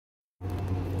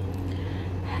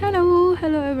Hello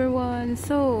everyone.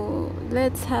 So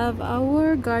let's have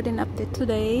our garden update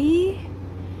today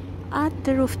at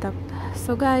the rooftop.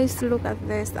 So guys, look at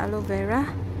this aloe vera.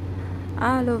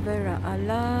 A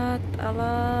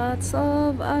lots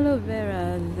of aloe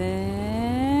vera.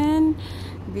 Then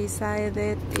beside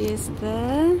it is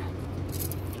the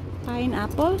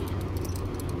pineapple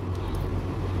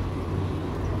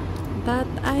that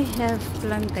I have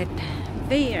planted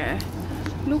there.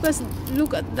 Look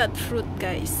at that fruit,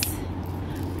 guys.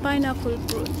 Pineapple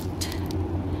fruit.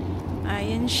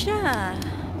 Ayan siya.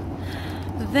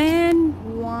 Then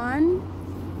one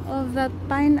of that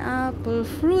pineapple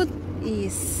fruit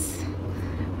is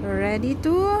ready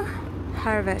to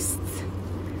harvest.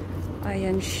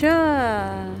 Ayan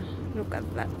siya. Look at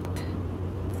that.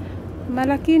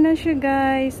 Malaki na siya,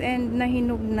 guys, and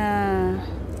nahinog na.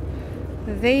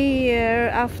 There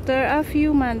after a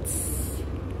few months.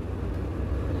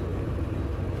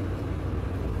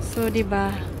 So,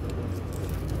 diba?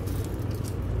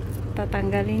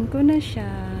 Tatanggalin ko na siya.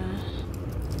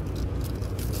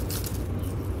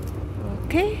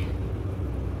 Okay?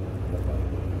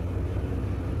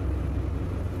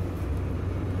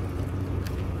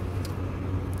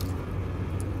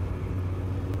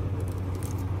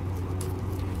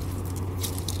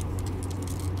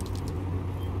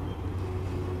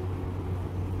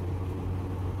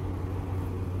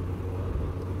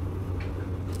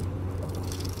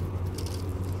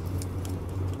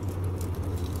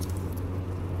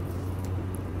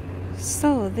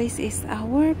 So, this is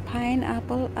our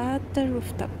pineapple at the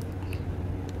rooftop.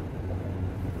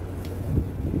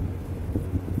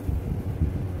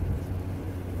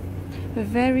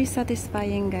 Very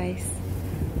satisfying, guys.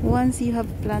 Once you have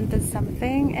planted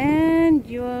something and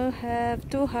you'll have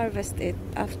to harvest it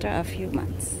after a few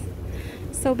months.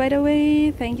 So, by the way,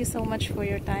 thank you so much for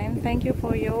your time. Thank you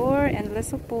for your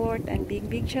endless support, and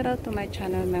big shout out to my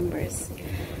channel members.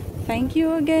 Thank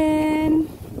you again.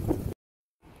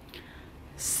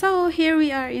 So here we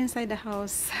are inside the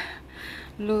house.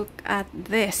 Look at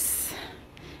this.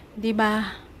 'Di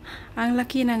ba? Ang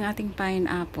laki ng ating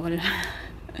pineapple.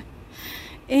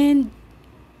 And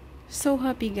so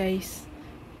happy, guys.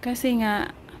 Kasi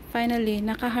nga finally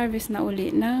naka-harvest na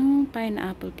uli ng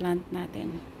pineapple plant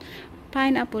natin.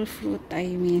 Pineapple fruit,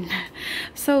 I mean.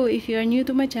 So if you are new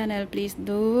to my channel, please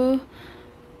do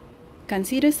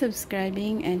consider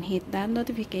subscribing and hit that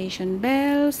notification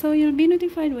bell so you'll be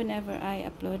notified whenever I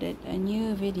uploaded a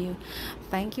new video.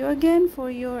 Thank you again for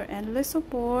your endless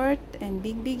support, and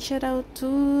big shout out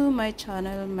to my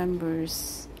channel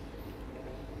members.